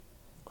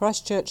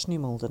Christchurch, New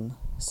Malden,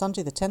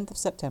 Sunday the 10th of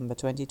September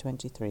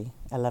 2023,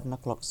 11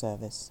 o'clock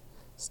service.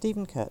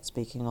 Stephen Kuhrt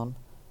speaking on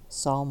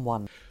Psalm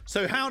 1.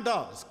 So how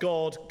does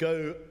God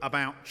go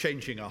about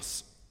changing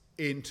us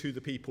into the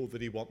people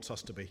that he wants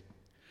us to be?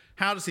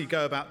 How does he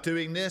go about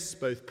doing this,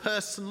 both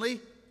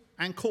personally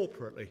and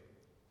corporately,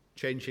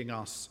 changing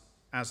us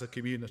as a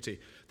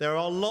community? There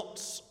are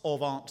lots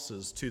of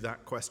answers to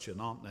that question,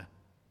 aren't there?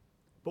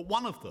 But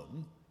one of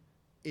them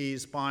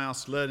is by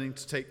us learning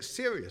to take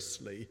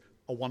seriously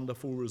a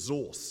wonderful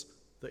resource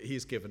that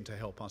he's given to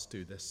help us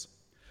do this.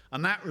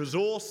 And that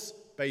resource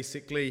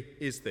basically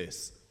is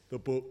this, the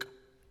book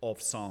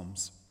of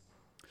Psalms.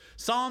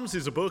 Psalms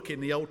is a book in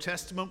the Old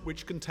Testament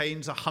which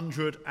contains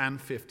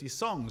 150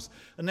 songs,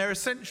 and they're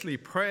essentially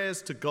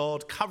prayers to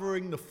God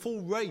covering the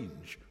full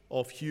range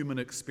of human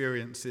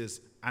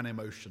experiences and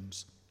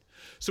emotions.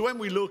 So when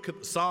we look at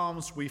the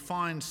Psalms, we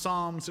find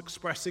Psalms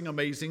expressing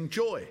amazing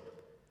joy,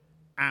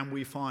 and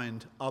we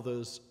find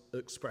others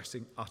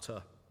expressing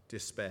utter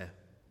despair.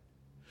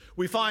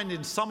 We find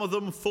in some of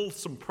them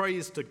fulsome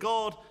praise to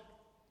God,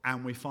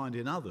 and we find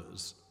in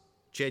others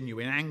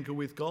genuine anger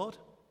with God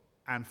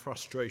and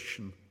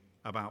frustration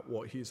about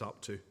what he's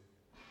up to.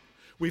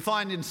 We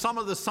find in some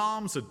of the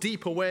Psalms a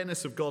deep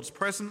awareness of God's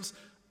presence,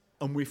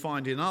 and we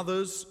find in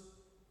others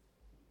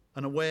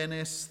an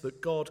awareness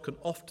that God can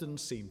often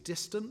seem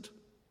distant,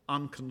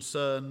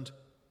 unconcerned,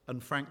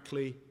 and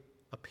frankly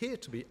appear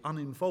to be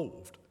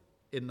uninvolved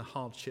in the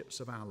hardships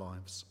of our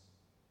lives.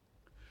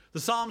 The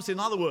Psalms, in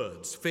other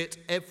words, fit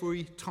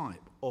every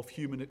type of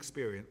human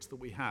experience that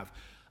we have.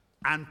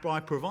 And by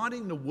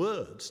providing the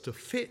words to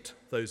fit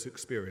those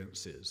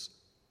experiences,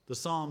 the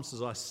Psalms,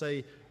 as I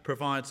say,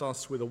 provides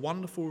us with a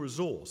wonderful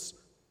resource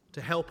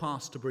to help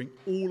us to bring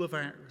all of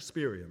our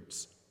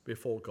experience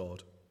before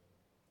God.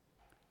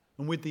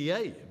 And with the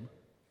aim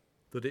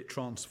that it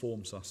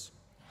transforms us.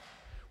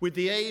 With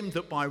the aim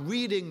that by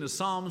reading the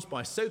Psalms,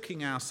 by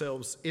soaking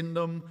ourselves in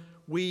them,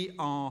 we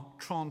are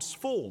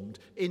transformed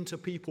into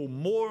people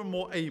more and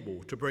more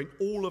able to bring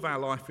all of our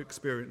life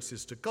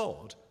experiences to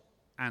God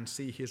and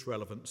see his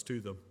relevance to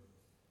them.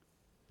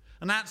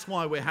 And that's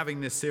why we're having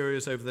this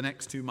series over the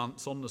next 2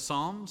 months on the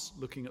Psalms,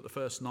 looking at the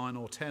first 9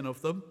 or 10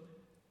 of them.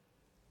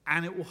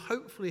 And it will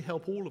hopefully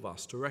help all of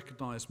us to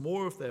recognise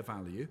more of their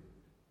value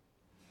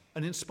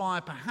and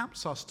inspire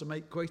perhaps us to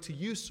make greater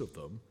use of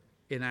them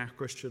in our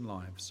Christian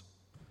lives.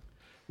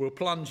 We'll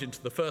plunge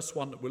into the first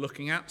one that we're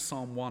looking at,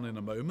 Psalm 1, in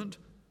a moment.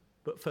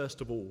 But first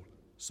of all,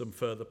 some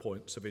further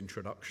points of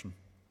introduction.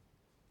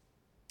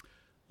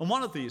 And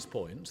one of these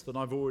points that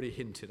I've already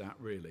hinted at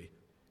really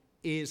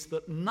is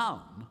that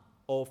none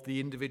of the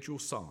individual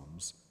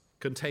psalms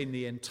contain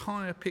the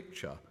entire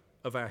picture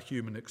of our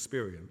human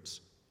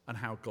experience and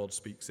how God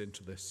speaks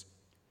into this.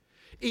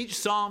 Each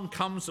psalm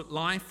comes at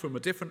life from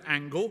a different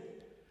angle,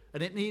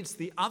 and it needs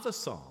the other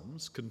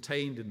psalms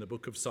contained in the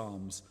book of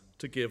Psalms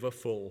to give a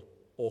full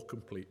or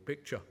complete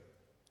picture.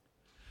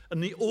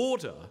 And the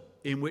order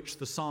in which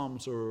the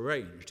Psalms are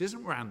arranged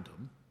isn't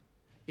random.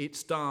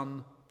 It's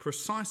done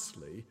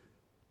precisely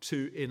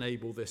to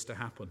enable this to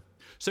happen.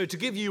 So to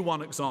give you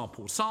one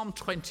example, Psalm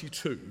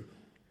 22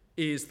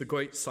 is the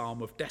great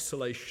psalm of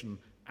desolation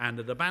and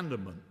an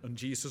abandonment, and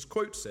Jesus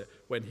quotes it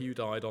when he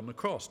died on the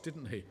cross,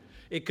 didn't he?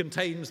 It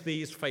contains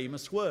these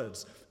famous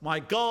words, my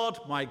God,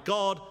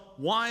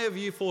 why have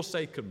you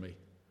forsaken me?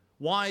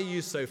 Why are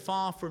you so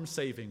far from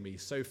saving me,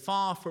 so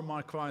far from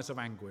my cries of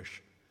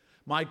anguish?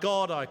 My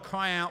God, I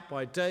cry out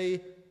by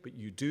day, but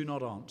you do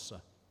not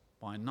answer.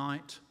 By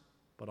night,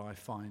 but I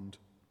find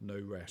no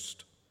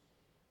rest.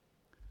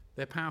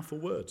 They're powerful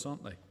words,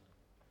 aren't they?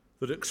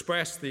 That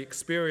express the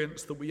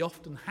experience that we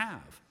often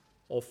have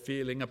of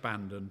feeling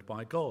abandoned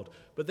by God.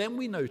 But then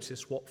we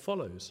notice what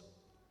follows.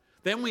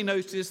 Then we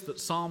notice that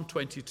Psalm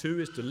 22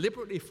 is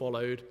deliberately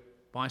followed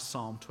by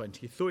Psalm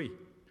 23.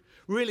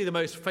 Really the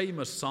most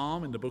famous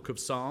psalm in the book of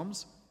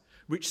Psalms,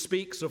 which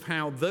speaks of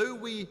how though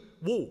we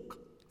walk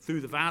through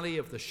the valley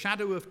of the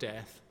shadow of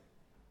death,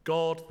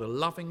 God, the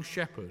loving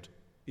shepherd,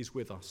 is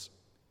with us.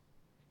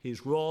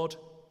 His rod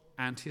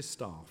and his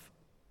staff,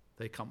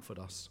 they comfort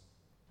us.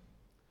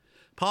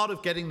 Part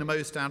of getting the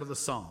most out of the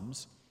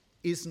Psalms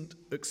isn't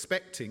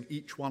expecting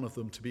each one of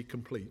them to be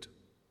complete.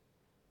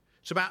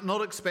 It's about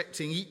not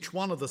expecting each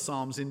one of the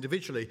Psalms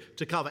individually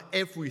to cover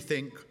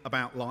everything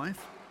about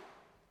life,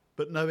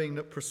 but knowing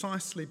that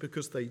precisely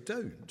because they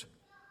don't,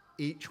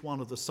 each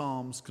one of the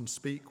Psalms can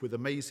speak with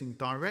amazing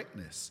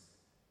directness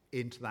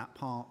into that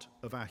part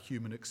of our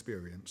human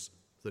experience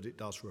that it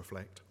does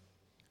reflect.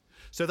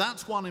 So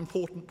that's one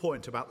important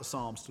point about the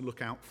Psalms to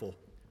look out for.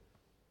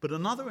 But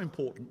another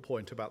important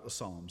point about the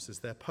Psalms is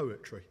their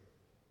poetry.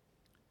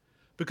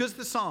 Because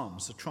the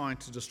Psalms are trying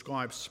to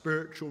describe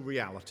spiritual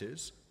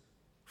realities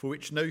for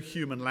which no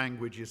human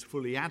language is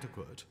fully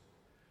adequate,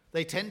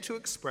 they tend to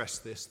express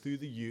this through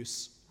the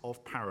use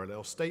of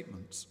parallel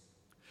statements.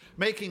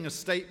 Making a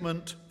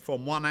statement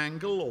from one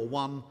angle or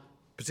one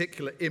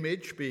particular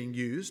image being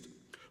used,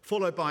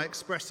 followed by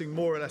expressing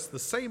more or less the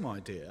same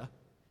idea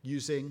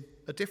using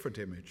a different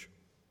image.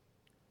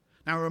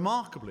 Now,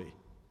 remarkably,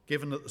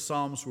 given that the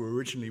Psalms were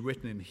originally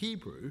written in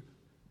Hebrew,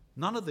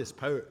 none of this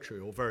poetry,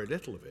 or very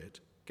little of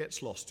it,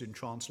 gets lost in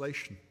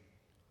translation.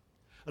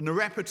 And the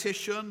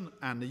repetition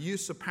and the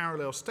use of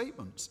parallel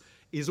statements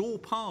is all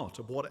part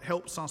of what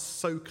helps us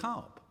soak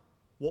up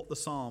what the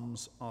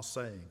Psalms are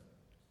saying.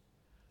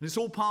 And it's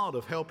all part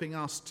of helping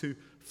us to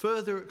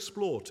further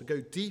explore, to go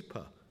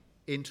deeper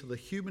into the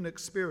human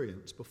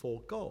experience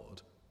before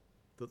God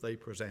that they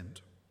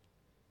present.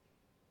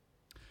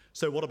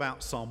 So what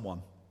about Psalm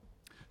 1?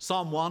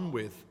 Psalm 1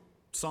 with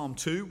Psalm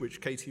 2, which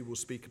Katie will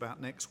speak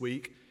about next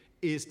week,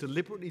 is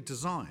deliberately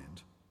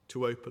designed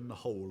to open the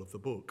whole of the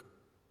book.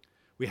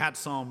 We had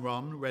Psalm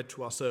 1 read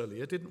to us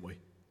earlier, didn't we?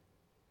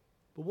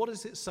 But what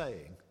is it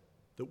saying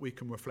that we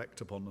can reflect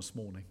upon this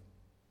morning?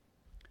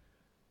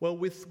 Well,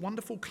 with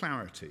wonderful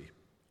clarity,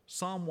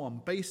 Psalm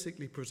 1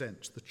 basically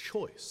presents the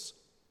choice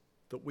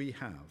that we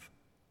have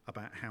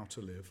about how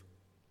to live,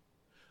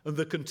 and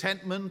the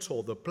contentment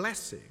or the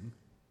blessing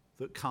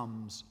that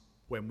comes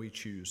when we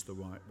choose the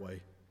right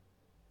way.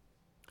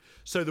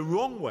 So the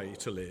wrong way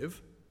to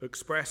live,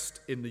 expressed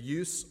in the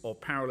use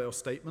of parallel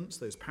statements,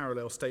 those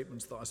parallel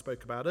statements that I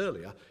spoke about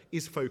earlier,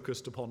 is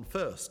focused upon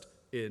first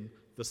in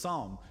the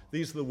psalm.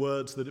 These are the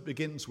words that it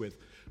begins with.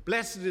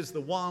 Blessed is the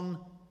one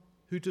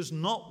who does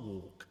not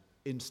walk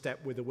in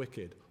step with the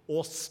wicked,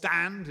 or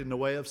stand in the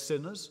way of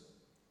sinners,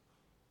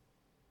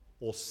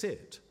 or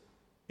sit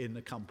in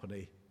the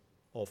company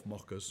of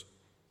mockers.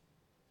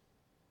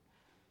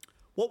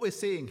 What we're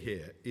seeing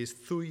here is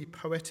three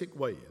poetic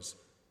ways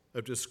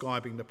of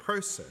describing the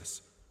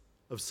process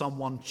of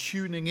someone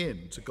tuning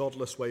in to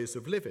godless ways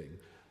of living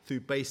through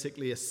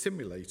basically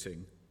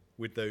assimilating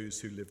with those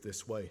who live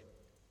this way.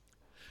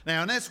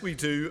 Now, unless we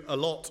do a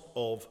lot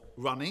of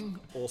running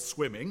or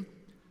swimming,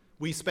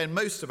 we spend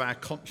most of our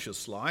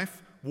conscious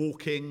life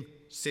walking,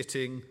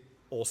 sitting,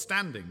 or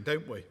standing,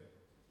 don't we?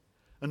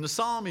 And the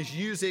psalm is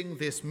using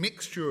this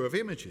mixture of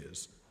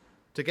images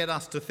to get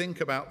us to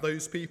think about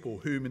those people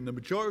whom in the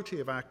majority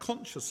of our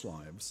conscious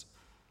lives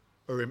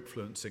are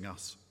influencing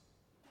us.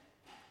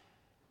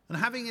 And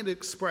having it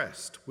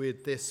expressed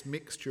with this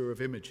mixture of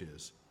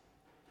images,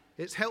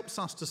 it helps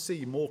us to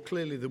see more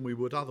clearly than we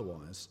would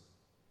otherwise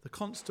the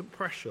constant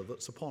pressure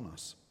that's upon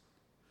us,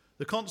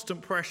 the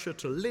constant pressure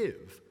to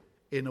live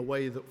in a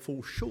way that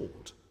falls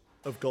short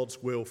of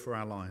God's will for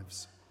our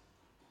lives.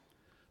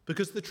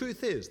 Because the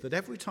truth is that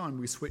every time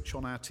we switch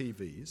on our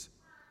TVs,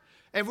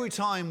 every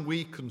time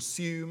we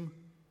consume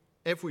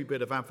every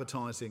bit of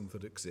advertising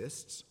that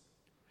exists,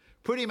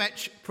 pretty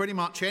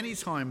much any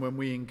time when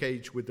we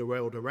engage with the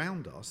world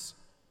around us,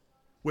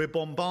 we're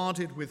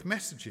bombarded with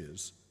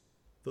messages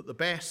that the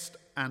best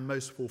and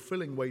most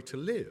fulfilling way to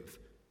live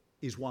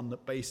is one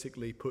that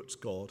basically puts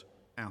God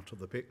out of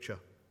the picture.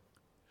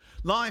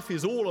 Life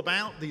is all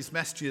about, these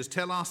messages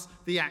tell us,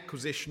 the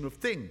acquisition of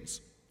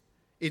things.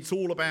 It's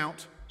all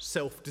about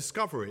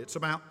self-discovery. It's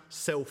about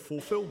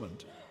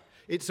self-fulfillment.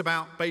 It's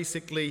about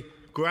basically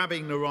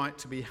grabbing the right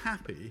to be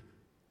happy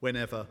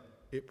whenever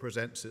it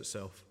presents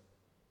itself.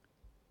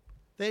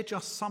 They're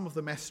just some of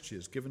the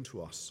messages given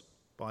to us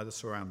by the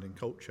surrounding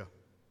culture.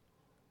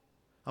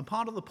 And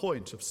part of the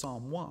point of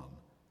Psalm 1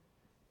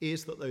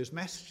 is that those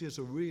messages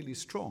are really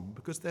strong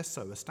because they're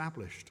so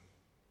established.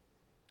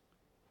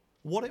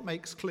 What it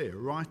makes clear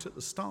right at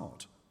the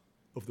start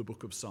of the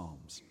book of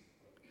Psalms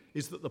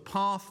is that the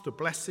path to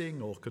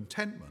blessing or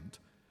contentment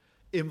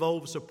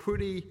involves a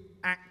pretty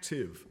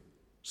active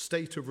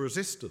state of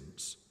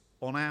resistance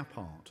on our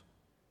part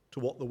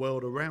to what the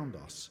world around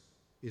us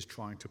is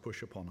trying to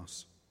push upon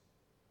us.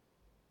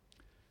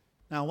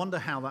 Now, I wonder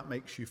how that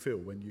makes you feel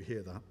when you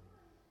hear that.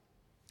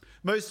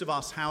 Most of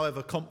us,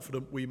 however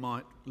confident we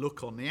might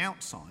look on the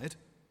outside,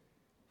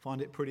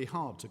 find it pretty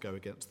hard to go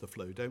against the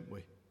flow, don't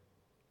we?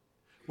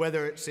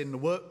 Whether it's in the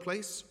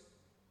workplace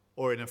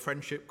or in a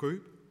friendship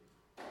group,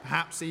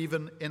 perhaps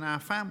even in our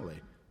family,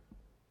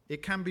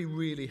 it can be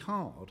really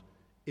hard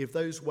if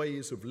those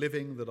ways of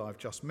living that I've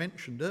just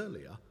mentioned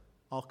earlier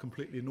are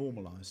completely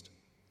normalised.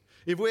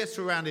 If we're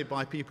surrounded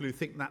by people who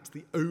think that's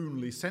the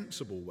only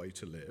sensible way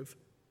to live,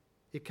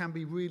 it can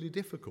be really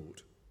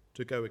difficult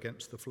to go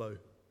against the flow.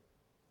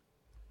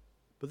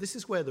 But this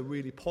is where the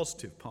really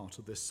positive part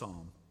of this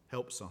psalm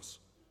helps us,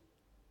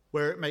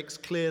 where it makes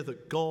clear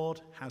that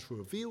God has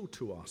revealed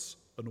to us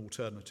an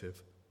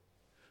alternative.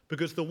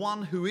 Because the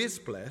one who is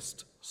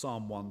blessed,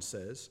 Psalm 1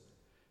 says,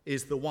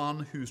 is the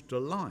one whose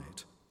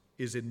delight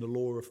is in the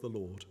law of the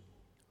Lord,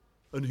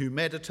 and who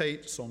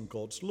meditates on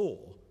God's law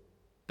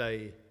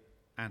day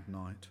and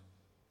night.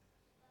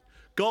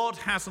 God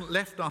hasn't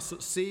left us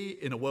at sea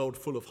in a world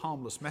full of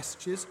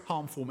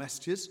harmful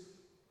messages,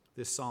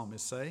 this psalm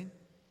is saying,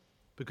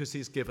 because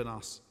he's given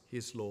us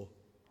his law.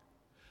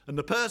 And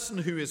the person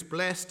who is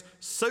blessed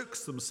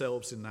soaks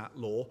themselves in that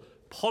law,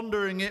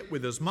 pondering it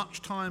with as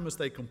much time as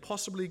they can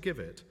possibly give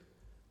it,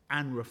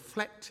 and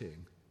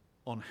reflecting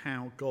on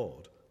how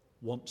God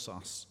wants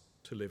us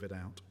to live it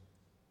out.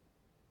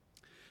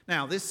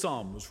 Now, this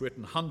psalm was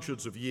written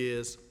hundreds of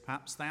years,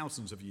 perhaps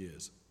thousands of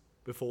years,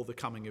 before the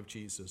coming of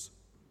Jesus.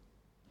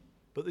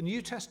 But the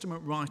New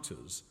Testament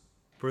writers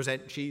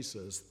present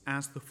Jesus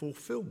as the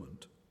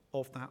fulfillment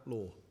of that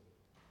law.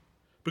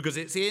 Because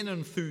it's in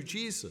and through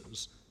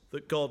Jesus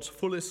that God's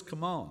fullest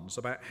commands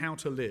about how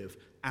to live,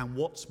 and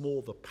what's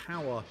more, the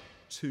power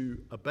to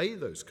obey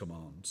those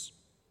commands,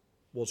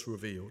 was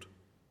revealed.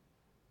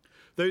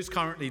 Those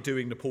currently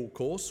doing the Paul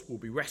course will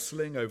be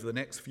wrestling over the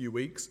next few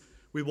weeks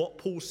with what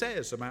Paul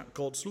says about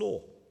God's law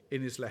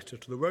in his letter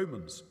to the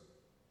Romans.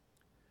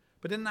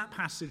 But in that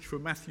passage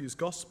from Matthew's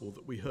Gospel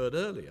that we heard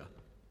earlier,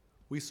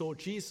 we saw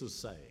Jesus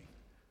saying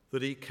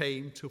that he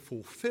came to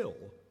fulfill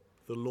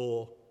the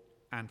law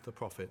and the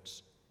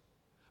prophets,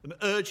 and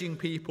urging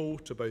people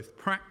to both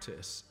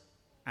practice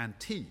and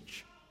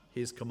teach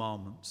his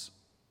commandments.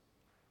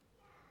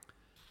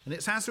 And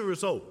it's as a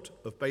result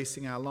of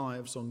basing our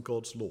lives on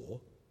God's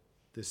law,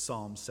 this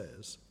psalm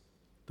says,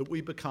 that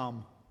we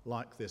become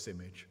like this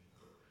image.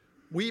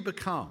 We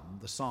become,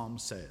 the psalm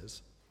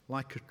says,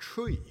 like a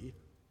tree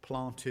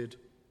planted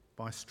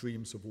by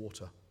streams of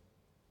water.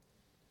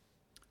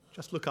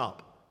 Just look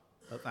up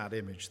at that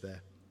image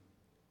there.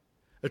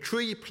 A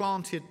tree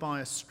planted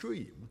by a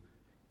stream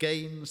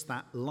gains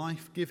that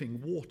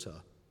life-giving water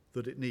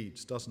that it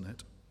needs, doesn't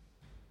it?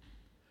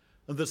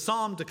 And the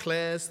psalm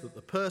declares that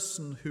the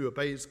person who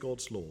obeys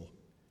God's law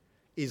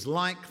is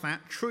like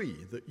that tree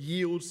that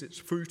yields its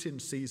fruit in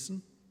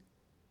season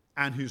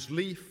and whose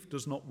leaf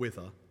does not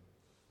wither,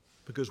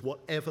 because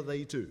whatever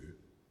they do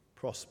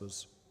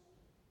prospers.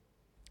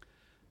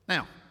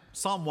 Now,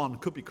 Psalm 1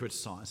 could be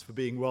criticised for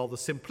being rather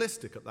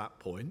simplistic at that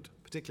point,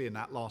 particularly in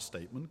that last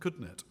statement,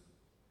 couldn't it?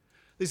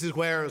 This is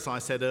where, as I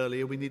said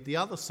earlier, we need the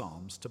other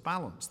psalms to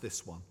balance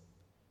this one,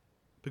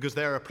 because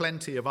there are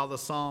plenty of other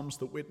psalms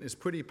that witness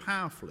pretty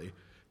powerfully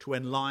to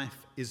when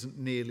life isn't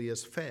nearly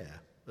as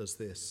fair as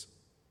this.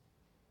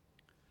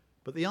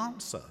 But the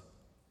answer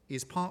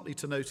is partly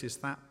to notice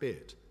that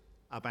bit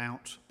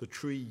about the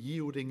tree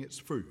yielding its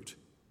fruit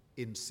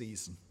in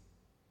season.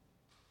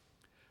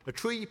 A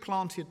tree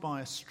planted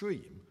by a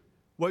stream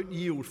won't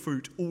yield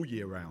fruit all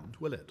year round,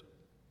 will it?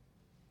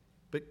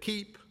 But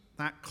keep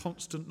that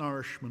constant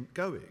nourishment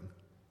going,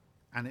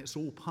 and it's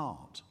all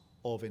part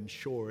of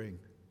ensuring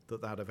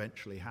that that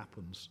eventually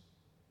happens.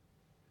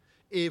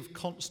 If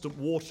constant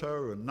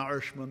water and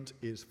nourishment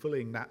is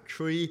filling that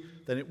tree,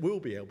 then it will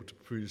be able to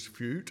produce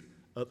fruit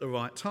at the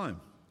right time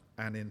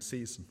and in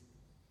season.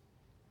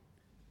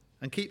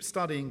 And keep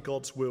studying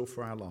God's will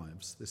for our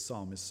lives, this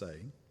psalm is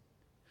saying.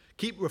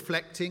 Keep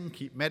reflecting,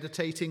 keep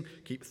meditating,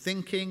 keep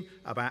thinking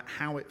about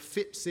how it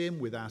fits in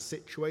with our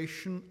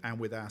situation and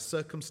with our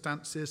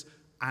circumstances,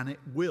 and it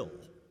will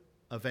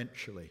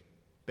eventually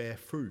bear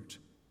fruit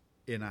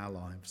in our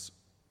lives.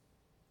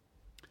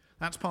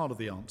 That's part of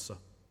the answer.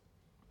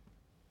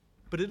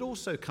 But it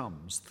also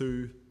comes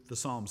through the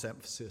psalm's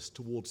emphasis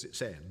towards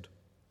its end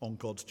on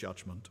God's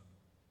judgment.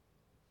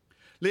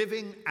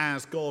 Living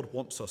as God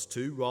wants us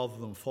to, rather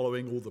than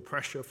following all the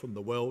pressure from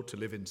the world to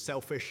live in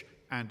selfish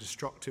and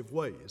destructive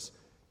ways,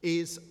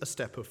 is a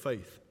step of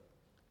faith.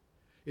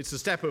 It's a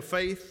step of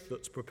faith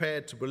that's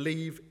prepared to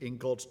believe in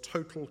God's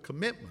total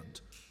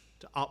commitment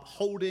to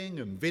upholding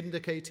and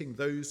vindicating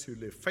those who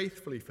live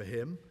faithfully for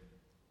him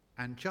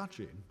and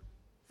judging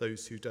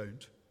those who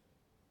don't.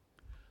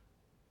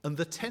 And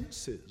the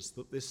tenses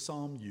that this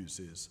psalm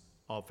uses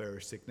are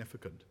very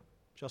significant.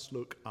 Just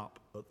look up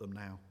at them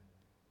now.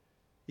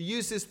 He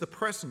uses the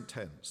present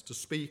tense to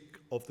speak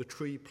of the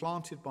tree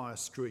planted by a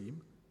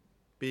stream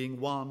being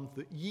one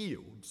that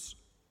yields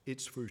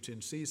its fruit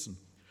in season.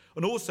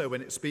 And also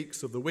when it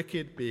speaks of the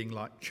wicked being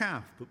like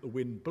chaff that the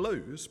wind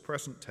blows,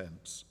 present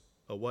tense,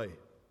 away.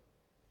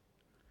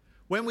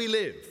 When we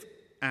live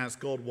as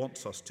God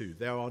wants us to,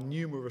 there are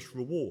numerous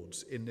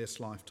rewards in this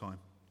lifetime.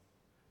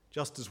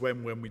 Just as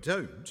when we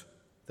don't,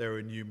 there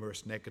are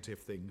numerous negative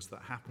things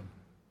that happen.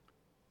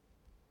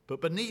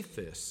 But beneath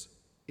this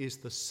is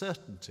the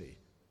certainty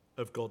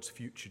of God's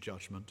future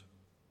judgment,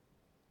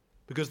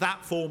 because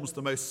that forms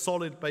the most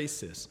solid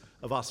basis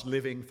of us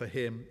living for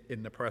him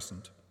in the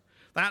present.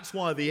 That's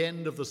why the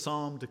end of the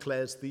psalm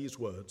declares these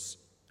words.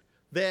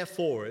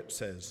 Therefore, it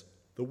says,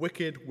 the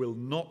wicked will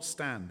not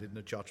stand in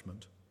the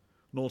judgment,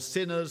 nor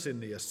sinners in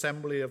the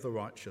assembly of the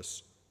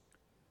righteous.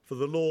 For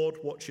the Lord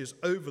watches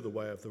over the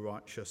way of the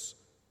righteous,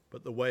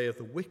 but the way of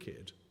the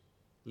wicked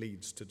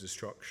leads to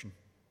destruction.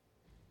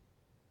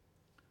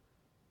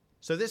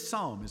 So this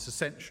psalm is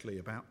essentially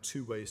about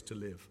two ways to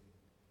live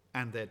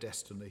and their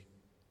destiny.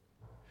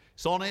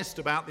 It's honest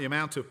about the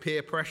amount of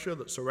peer pressure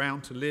that's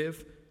around to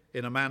live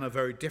in a manner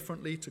very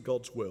differently to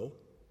God's will,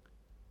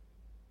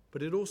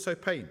 but it also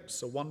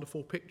paints a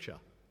wonderful picture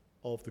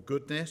of the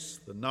goodness,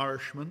 the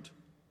nourishment,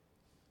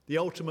 the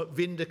ultimate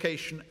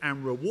vindication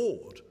and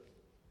reward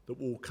that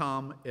will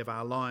come if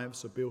our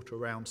lives are built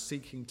around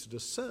seeking to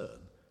discern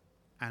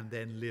and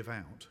then live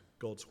out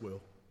God's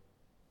will.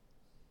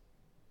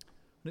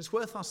 And it's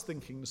worth us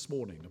thinking this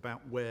morning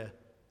about where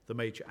the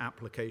major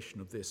application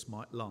of this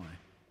might lie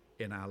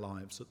in our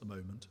lives at the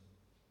moment.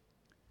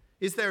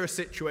 Is there a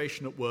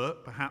situation at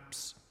work,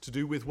 perhaps to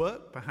do with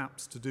work,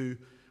 perhaps to do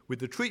with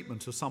the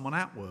treatment of someone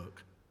at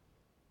work,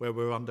 where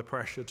we're under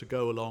pressure to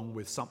go along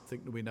with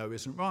something that we know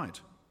isn't right?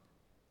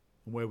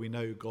 and where we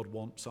know God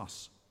wants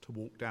us to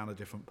walk down a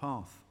different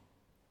path.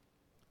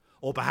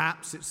 Or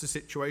perhaps it's a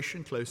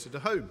situation closer to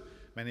home.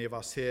 Many of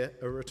us here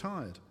are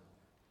retired.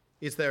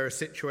 Is there a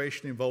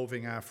situation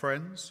involving our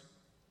friends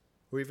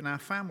or even our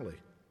family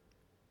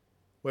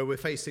where we're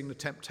facing the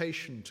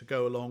temptation to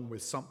go along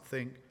with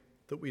something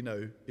that we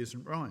know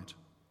isn't right?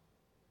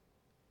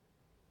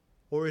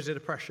 Or is it a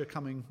pressure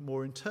coming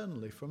more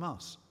internally from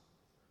us?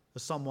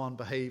 Has someone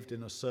behaved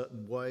in a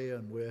certain way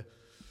and we're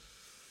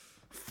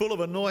full of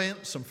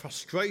annoyance and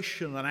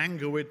frustration and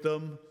anger with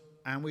them,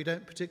 and we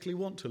don't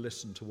particularly want to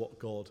listen to what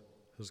God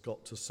has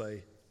got to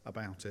say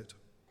about it?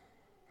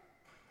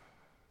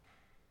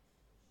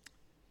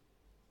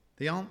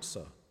 The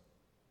answer,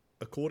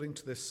 according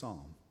to this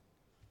psalm,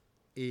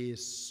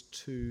 is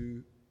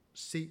to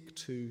seek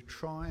to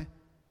try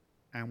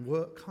and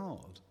work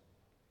hard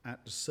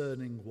at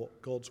discerning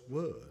what God's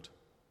word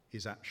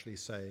is actually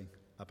saying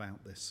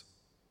about this.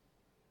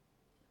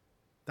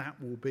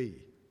 That will be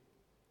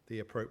the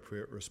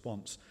appropriate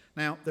response.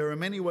 Now, there are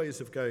many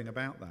ways of going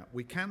about that.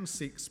 We can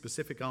seek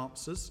specific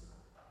answers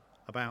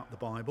about the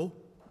Bible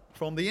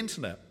from the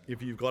internet.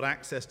 If you've got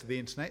access to the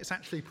internet, it's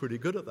actually pretty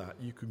good at that.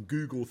 You can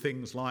Google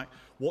things like,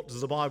 what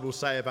does the Bible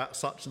say about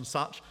such and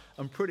such?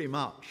 And pretty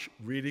much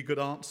really good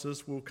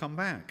answers will come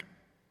back.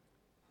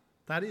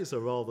 That is a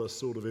rather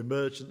sort of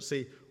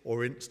emergency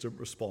or instant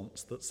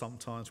response that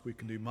sometimes we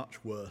can do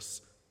much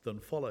worse than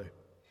follow.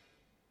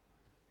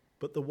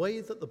 But the way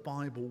that the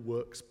Bible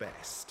works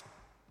best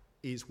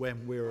is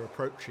when we're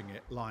approaching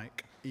it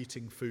like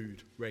eating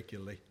food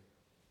regularly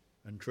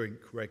and drink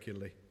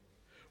regularly.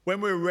 When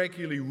we're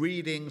regularly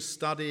reading,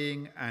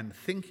 studying, and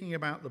thinking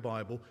about the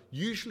Bible,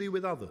 usually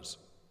with others,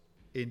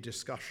 in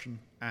discussion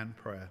and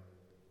prayer.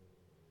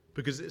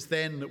 Because it's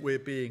then that we're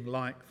being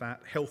like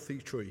that healthy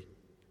tree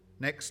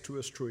next to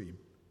a stream,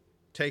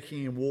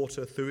 taking in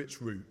water through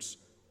its roots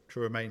to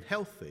remain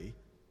healthy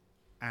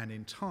and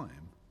in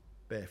time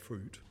bear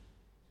fruit.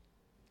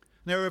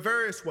 There are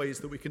various ways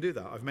that we can do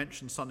that. I've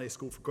mentioned Sunday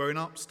School for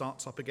Grown-Ups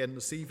starts up again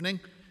this evening.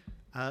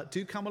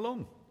 Do come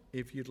along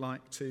if you'd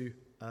like to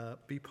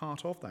be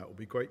part of that. It will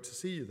be great to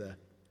see you there.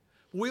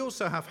 We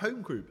also have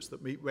home groups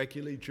that meet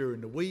regularly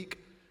during the week,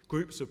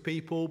 groups of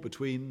people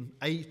between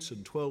 8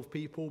 and 12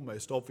 people,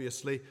 most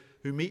obviously,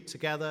 who meet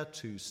together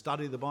to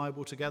study the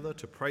Bible together,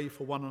 to pray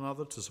for one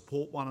another, to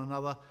support one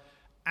another.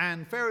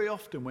 And very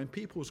often when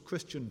people's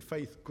Christian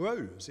faith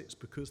grows, it's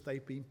because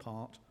they've been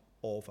part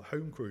of a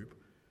home group.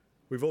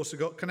 We've also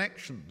got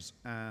Connections,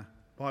 our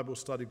Bible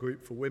study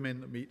group for women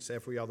that meets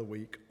every other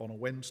week on a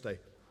Wednesday.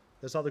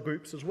 There's other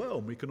groups as well,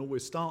 and we can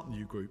always start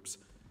new groups.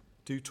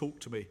 Do talk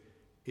to me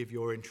if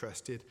you're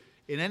interested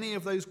in any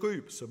of those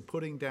groups and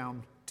putting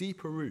down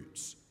deeper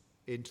roots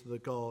into the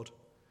God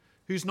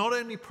who's not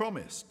only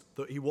promised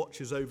that he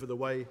watches over the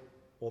way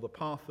or the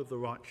path of the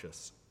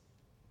righteous,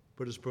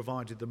 but has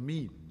provided the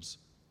means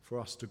for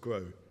us to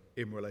grow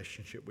in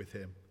relationship with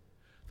him,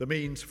 the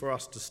means for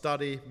us to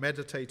study,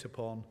 meditate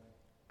upon,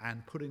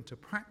 and put into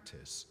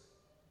practice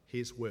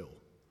his will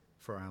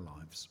for our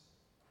lives.